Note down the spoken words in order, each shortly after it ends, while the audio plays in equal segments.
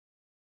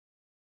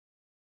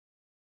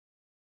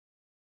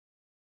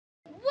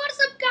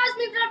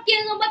up, guys,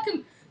 and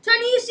welcome to a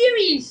new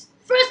series.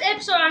 First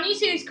episode on a new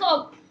series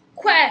called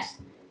Quest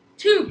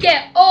to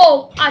Get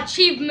All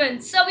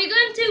Achievements. So we're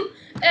going to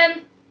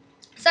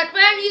so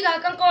currently you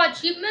can call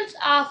achievements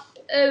of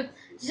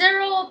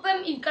 0 of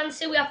them. You can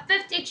see we have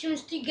 50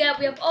 achievements to get.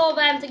 We have all of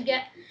them to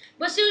get.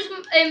 But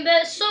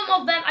some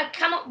of them I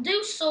cannot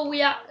do, so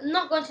we are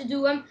not going to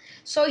do them.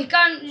 So you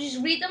can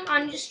just read them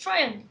and just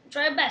try them.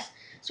 Try your best.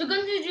 So we're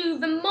going to do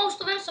the most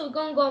of them. So we're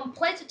going to go and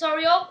play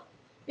tutorial.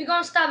 We're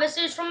going to start the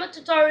series from a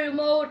tutorial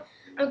mode.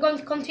 I'm going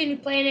to continue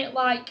playing it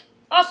like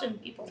awesome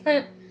people.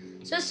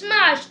 So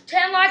smash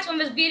 10 likes on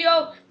this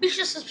video. Be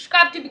sure to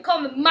subscribe to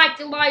become the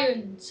Mighty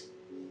Lions.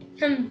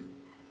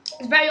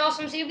 It's very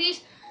awesome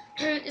series.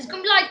 It's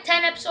gonna be like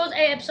 10 episodes,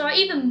 8 episodes,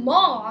 even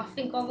more I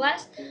think, or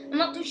less. I'm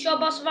not too sure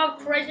about some of our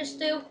crazy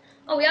stuff.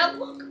 Oh,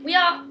 we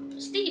are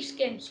Steve's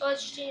skin, so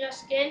let's change our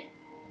skin.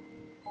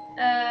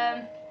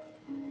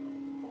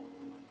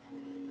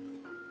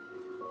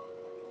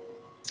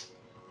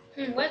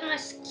 Where's my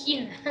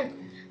skin?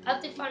 I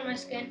have to find my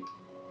skin.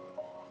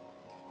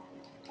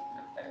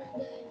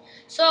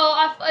 So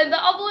the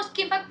other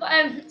skin pack,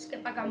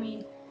 I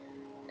mean,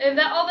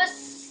 the other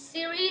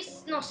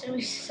series, not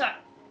series, sorry.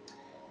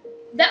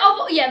 The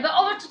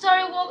other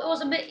tutorial it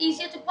was a bit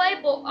easier to play,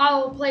 but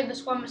I'll play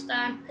this one this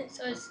time,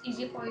 so it's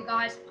easier for you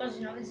guys because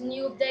you know it's a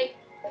new update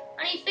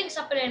and new things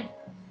happening.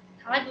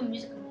 I like the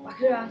music in the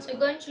background, so we're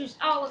going to choose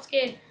our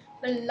skin,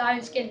 the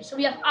lion skin. So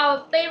we have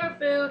our favorite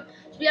food.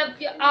 So we have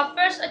our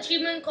first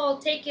achievement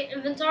called Take It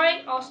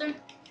Inventory. Awesome.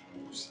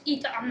 Just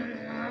eat it.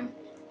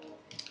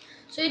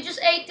 So you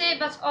just ate it.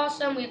 That's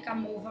awesome. We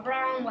can move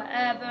around,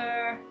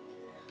 whatever.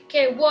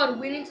 Okay, water.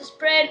 We need to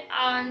spread,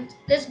 and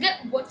let's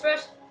get wood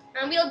first.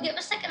 And we'll get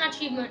the second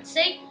achievement.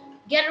 Say,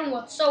 getting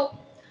wood. So,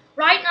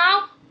 right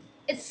now,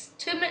 it's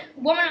 1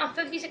 minute and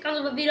 50 seconds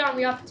of a video, and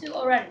we have 2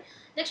 already.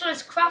 Next one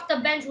is craft a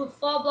bench with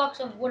 4 blocks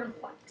of wooden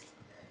planks.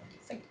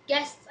 So, I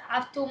guess I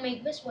have to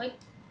make this way.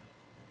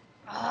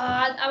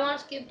 I want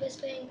to skip this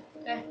thing.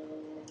 Okay.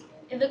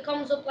 If it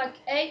comes up like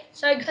A,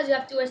 sorry guys, you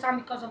have to waste time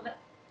because of it.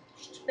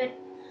 Spin.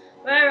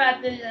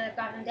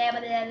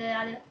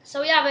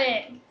 So we have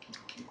it.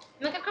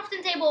 Make a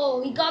crafting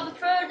table. We got the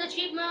third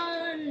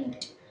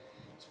achievement.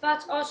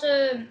 That's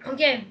awesome.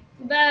 Okay,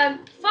 the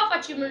 4th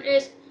achievement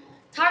is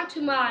time to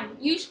mine.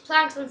 Use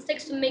planks and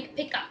sticks to make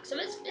pickaxe. So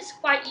it's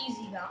quite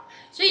easy now.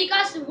 So you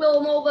guys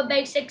will know the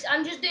basics.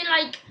 I'm just doing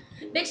like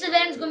basic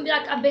events gonna be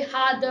like a bit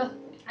harder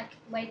like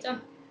later.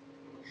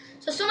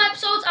 So some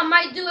episodes I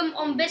might do them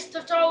on this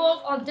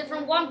tutorial or a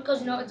different one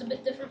because you know it's a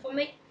bit different for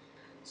me.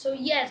 So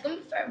yeah, it's gonna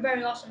be a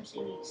very awesome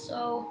series.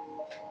 So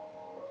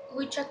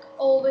we check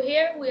over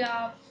here. We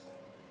have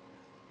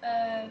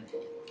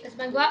let's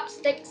make that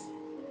sticks.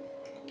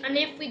 And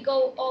if we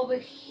go over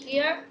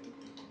here,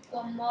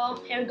 one more,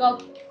 here we go.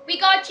 We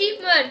got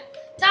achievement!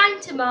 Time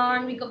to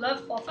mine. We got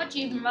the 4th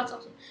achievement, that's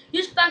awesome.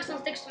 Use planks and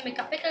sticks to make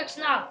a pickaxe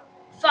now.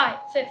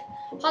 5th,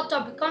 hot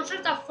topic.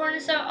 Construct a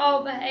furnace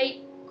of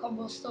 8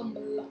 cobblestone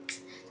blocks.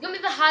 It's gonna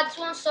be the hardest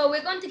one, so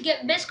we're going to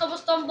get this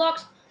cobblestone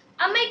blocks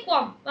and make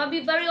one. That'll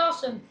be very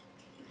awesome.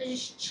 So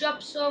just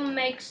chop some,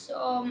 make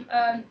some,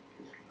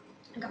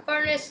 like a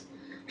furnace.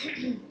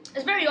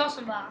 It's very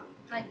awesome, that.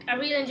 Like, I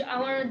really enjoy, I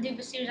want to do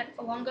the series like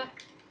for longer.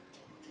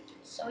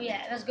 So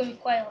yeah, that's gonna be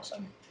quite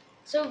awesome.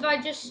 So if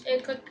I just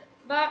click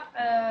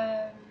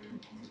that,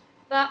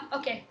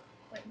 okay.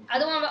 Wait, I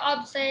don't have an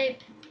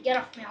autosave. Get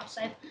off my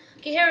autosave.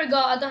 Okay, here we go.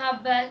 I don't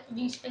have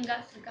these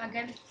fingers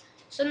again.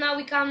 So now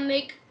we can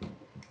make.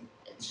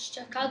 Let's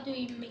check how do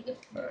we make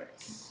it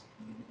first.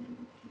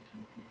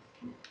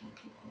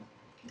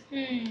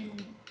 A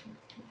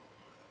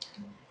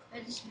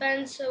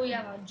dispenser. We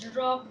have a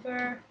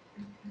dropper.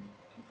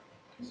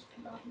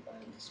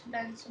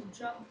 Dispenser,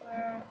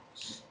 dropper.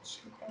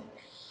 Check over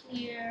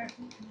here.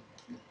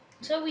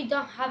 So we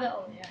don't have it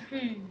over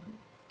here.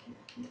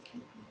 We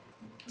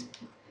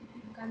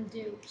can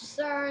do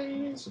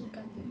signs, we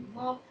can do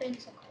more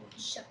things. I can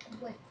check the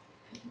play.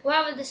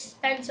 Whoever the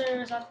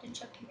dispensers have to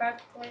check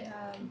perfectly.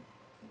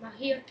 Not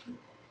here. We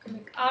can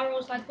make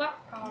arrows like that.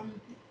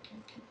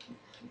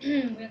 We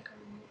can make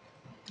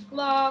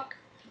clock.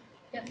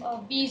 We have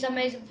all these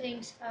amazing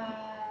things.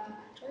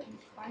 Trying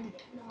to find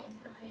it. No, not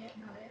here,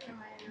 not here,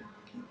 not here.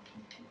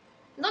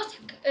 Looks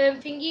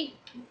like thingy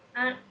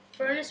and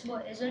furnace,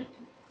 but isn't.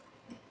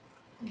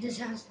 This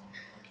has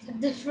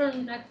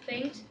different like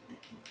things.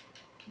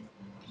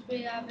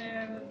 We have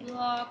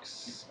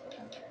blocks.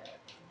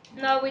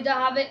 No, we don't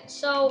have it.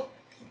 So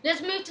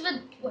let's move to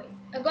the. Wait,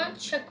 I'm going to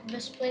check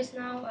this place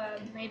now.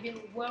 Maybe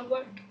it will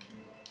work.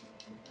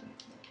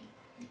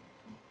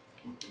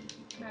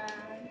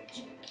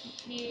 Check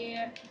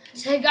here.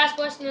 So hey guys,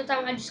 wasting your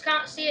time. I just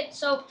can't see it.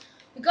 So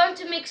we're going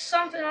to make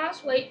something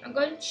else. Wait, I'm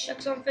going to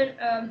check something.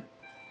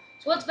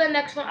 So what's the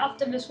next one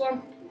after this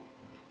one?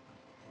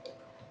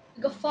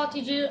 We got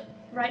 40G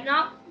right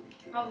now.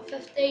 Our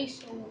 50.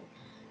 So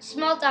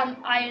smelt and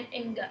iron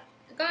ingot.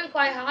 They're going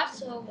quite hard.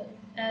 So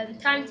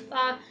time to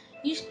farm.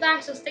 Use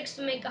planks and sticks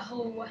to make a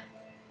hole.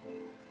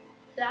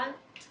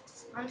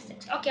 Planks and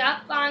sticks. Okay, I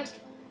have planks.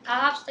 I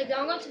have sticks.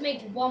 I'm going to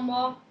make one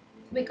more.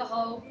 make a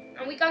hole,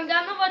 and we can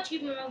get another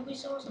achievement, which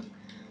is awesome.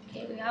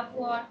 Okay, we have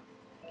one.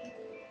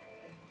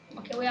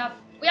 Okay, we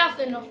have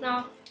enough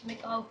now to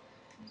make a hole.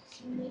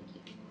 Let's make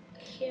it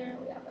here.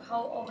 We have a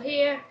hole over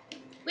here.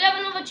 We have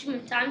another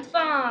achievement. Time to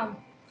farm.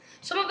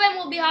 Some of them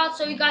will be hard,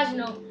 so you guys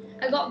know.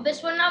 I got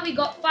this one now. We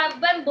got 5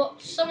 of them,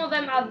 but some of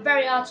them are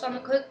very hard. So I'm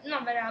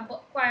not very hard,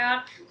 but quite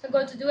hard. So I'm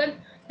going to do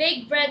them.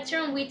 Bake bread.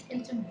 Turn wheat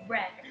into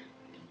bread.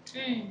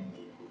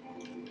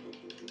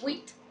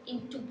 Wheat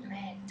into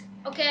bread.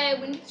 Okay,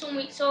 we need some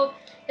wheat. So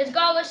let's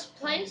go this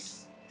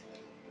place.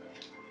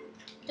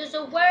 Does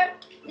it work?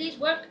 Please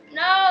work.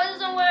 No, it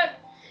doesn't work.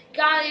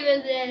 Can't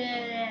even.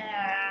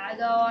 I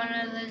don't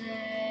wanna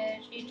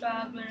listen. She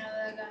dropped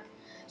another guy.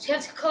 So you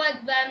have to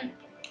collect them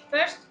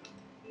first.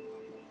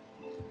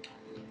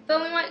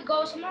 Then we might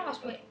go somewhere else.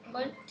 Wait, I'm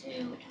going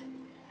to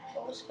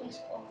go over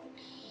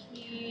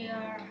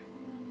here.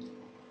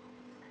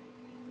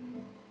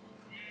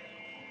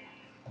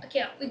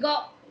 Okay, we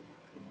got.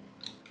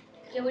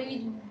 Okay, we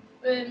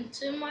need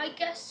 2 I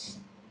guess,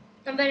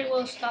 and then it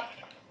will stop.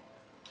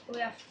 We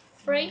have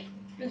 3.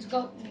 Let's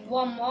go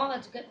 1 more.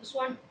 Let's get this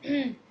one.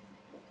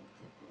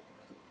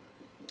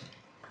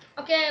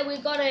 Okay, we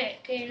got it.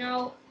 Okay,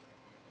 now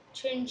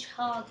change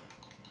hard.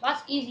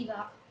 That's easy,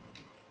 that.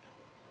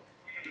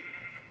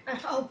 And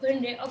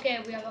opened it.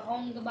 Okay, we have a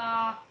hunger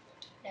bar.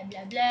 Blah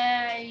blah blah.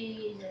 I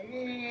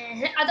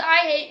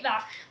hate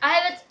that. I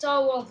have a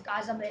tutorial world,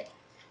 guys. A bit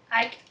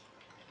like.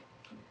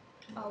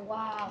 Oh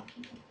wow.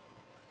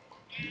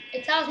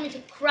 It tells me to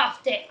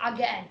craft it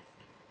again.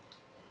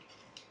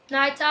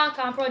 Nighttime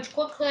can approach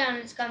quickly and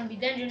it's gonna be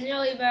danger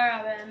nearly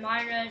there.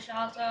 Miner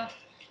shelter.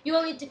 You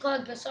will need to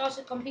collect the source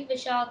to complete the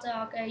shelter.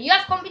 Okay, you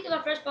have completed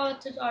the first part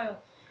of the tutorial.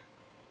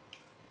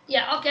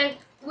 Yeah, okay,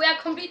 we have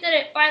completed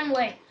it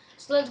finally.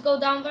 So let's go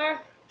down there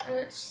and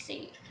let's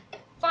see.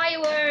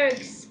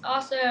 Fireworks,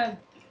 awesome.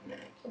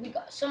 So we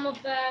got some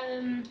of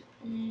them.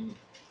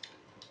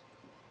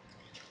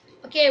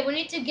 Okay, we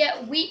need to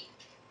get wheat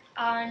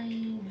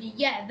and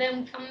yeah,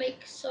 then we can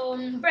make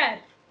some bread.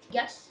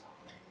 Yes.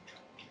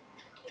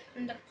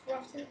 And the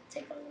crafting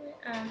take a little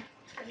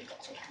bit. We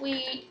got some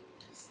wheat.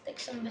 Let's take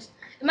some of this.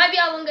 It might be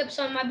a long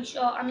episode, it might be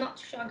short. I'm not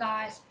sure,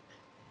 guys.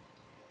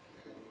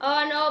 Oh,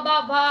 I know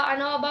about that. I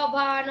know about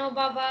that. I know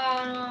about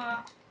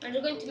that. I'm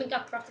just going to make a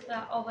craft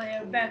that over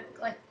here very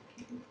quickly.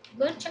 I'm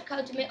going to check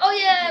how to make. Oh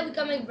yeah, we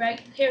can make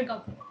bread. Here we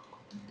go.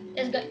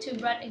 Let's get 2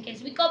 bread in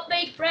case we got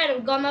baked bread.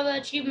 We got another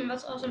achievement.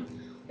 That's awesome.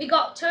 We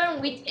got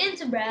turn wheat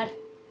into bread.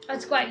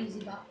 That's quite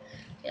easy, but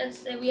let's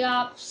say we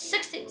have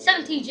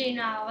 70 G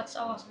now. That's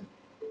awesome.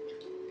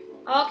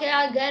 Okay,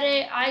 I get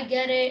it. I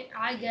get it.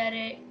 I get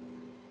it.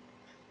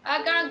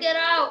 I gotta get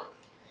out.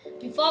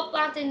 Before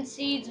planting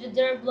seeds, the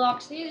dirt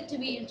blocks needed to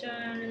be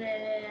interned.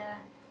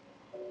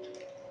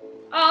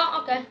 Oh,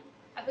 okay.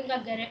 I think I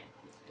get it.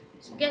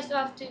 So guess I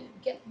have to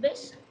get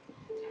this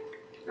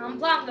and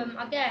plant them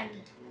again.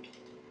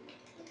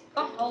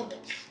 Can't hold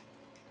this.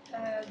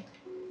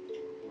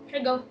 Here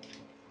we go.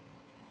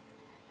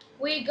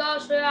 We go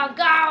straight out.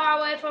 Go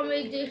away from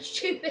me, this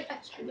stupid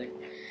achievement.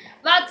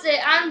 That's it.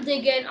 I'm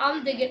digging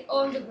on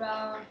the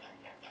ground.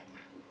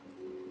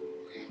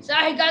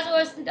 Sorry guys, I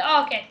was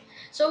okay.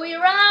 So we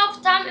ran out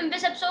of time in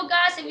this episode,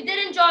 guys. If you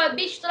did enjoy it,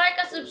 be sure to like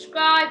and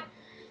subscribe.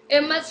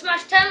 Let's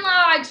smash 10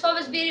 likes for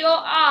this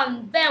video,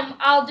 and then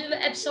I'll do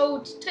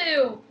episode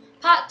 2,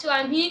 part 2.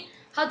 I'm here,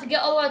 how to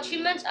get all the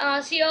achievements, and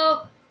I'll see you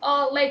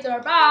all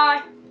later.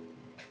 Bye.